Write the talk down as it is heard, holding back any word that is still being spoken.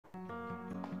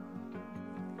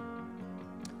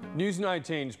News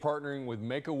 19 is partnering with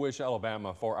Make-A-Wish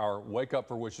Alabama for our Wake Up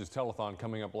for Wishes telethon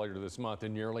coming up later this month.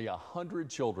 And nearly 100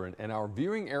 children in our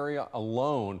viewing area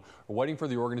alone are waiting for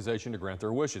the organization to grant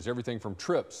their wishes. Everything from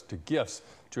trips to gifts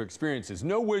to experiences.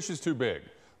 No wish is too big,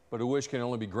 but a wish can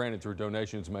only be granted through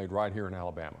donations made right here in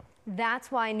Alabama.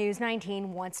 That's why News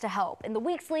 19 wants to help. In the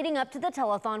weeks leading up to the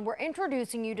telethon, we're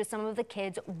introducing you to some of the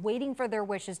kids waiting for their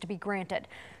wishes to be granted,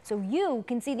 so you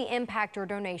can see the impact your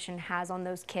donation has on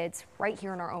those kids right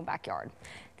here in our own backyard.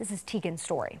 This is Teagan's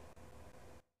story.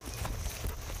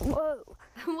 Whoa.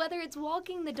 Whether it's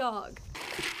walking the dog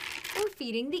or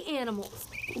feeding the animals,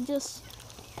 Just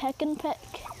peck and peck.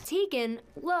 Teagan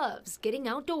loves getting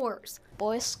outdoors.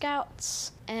 Boy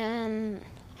Scouts and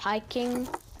hiking.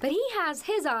 But he has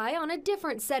his eye on a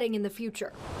different setting in the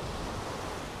future.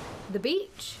 The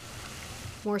beach.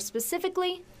 More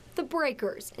specifically, the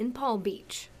Breakers in Palm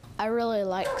Beach. I really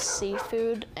like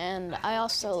seafood, and I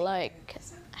also like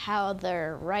how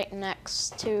they're right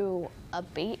next to a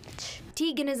beach.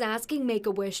 Teagan is asking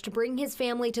Make-A-Wish to bring his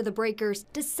family to the Breakers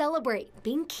to celebrate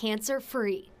being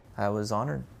cancer-free. I was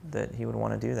honored that he would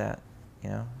want to do that, you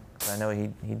know. I know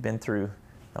he'd been through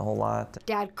a whole lot.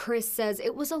 Dad Chris says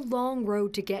it was a long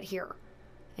road to get here,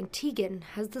 and Teagan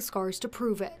has the scars to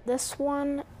prove it. This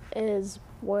one is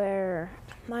where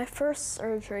my first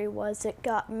surgery was. It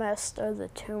got most of the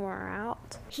tumor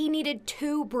out. He needed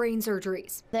 2 brain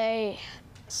surgeries. They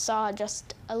saw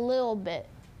just a little bit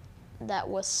that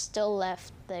was still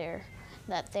left there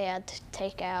that they had to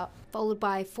take out. Followed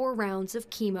by 4 rounds of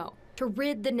chemo to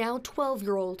rid the now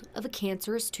 12-year-old of a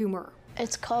cancerous tumor.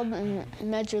 It's called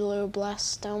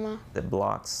medulloblastoma. That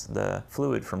blocks the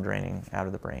fluid from draining out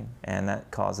of the brain, and that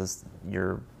causes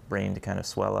your brain to kind of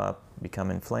swell up,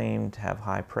 become inflamed, have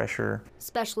high pressure.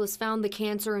 Specialists found the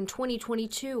cancer in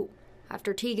 2022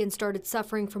 after Teagan started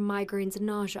suffering from migraines and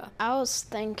nausea. I was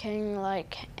thinking,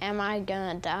 like, am I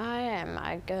gonna die? Am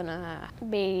I gonna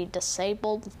be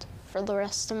disabled for the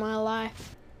rest of my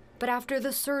life? But after the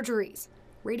surgeries,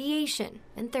 radiation,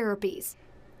 and therapies,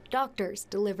 doctors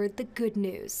delivered the good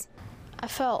news. I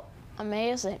felt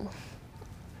amazing.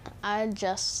 I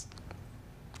just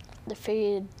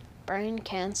defeated brain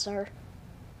cancer.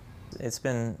 It's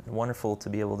been wonderful to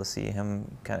be able to see him,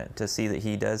 to see that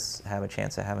he does have a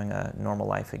chance of having a normal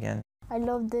life again. I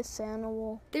love this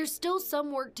animal. There's still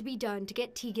some work to be done to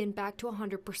get Teagan back to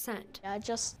 100%. I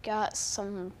just got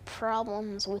some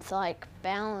problems with, like,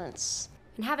 balance.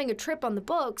 And having a trip on the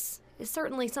books is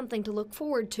certainly something to look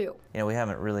forward to. You know, we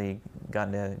haven't really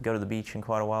gotten to go to the beach in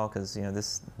quite a while because, you know,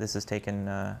 this has taken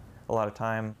a lot of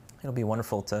time. It'll be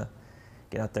wonderful to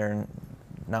get out there and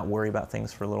not worry about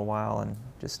things for a little while and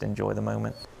just enjoy the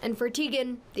moment. And for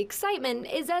Teagan, the excitement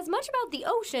is as much about the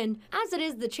ocean as it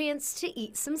is the chance to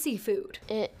eat some seafood.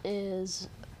 It is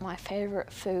my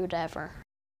favorite food ever.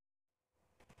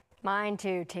 Mine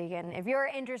too, Teagan. If you're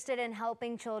interested in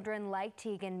helping children like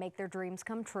Teagan make their dreams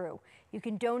come true, you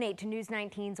can donate to News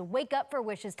 19's Wake Up for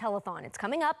Wishes telethon. It's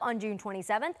coming up on June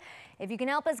 27th. If you can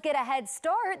help us get a head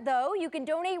start, though, you can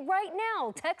donate right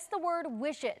now. Text the word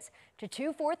WISHES to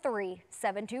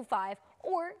 243-725,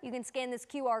 or you can scan this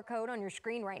QR code on your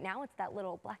screen right now. It's that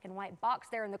little black and white box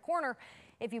there in the corner.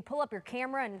 If you pull up your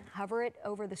camera and hover it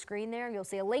over the screen there, you'll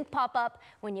see a link pop up.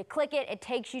 When you click it, it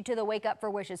takes you to the Wake Up for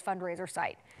Wishes fundraiser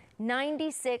site.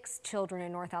 96 children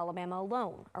in North Alabama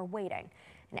alone are waiting,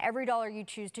 and every dollar you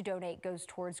choose to donate goes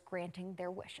towards granting their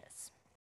wishes.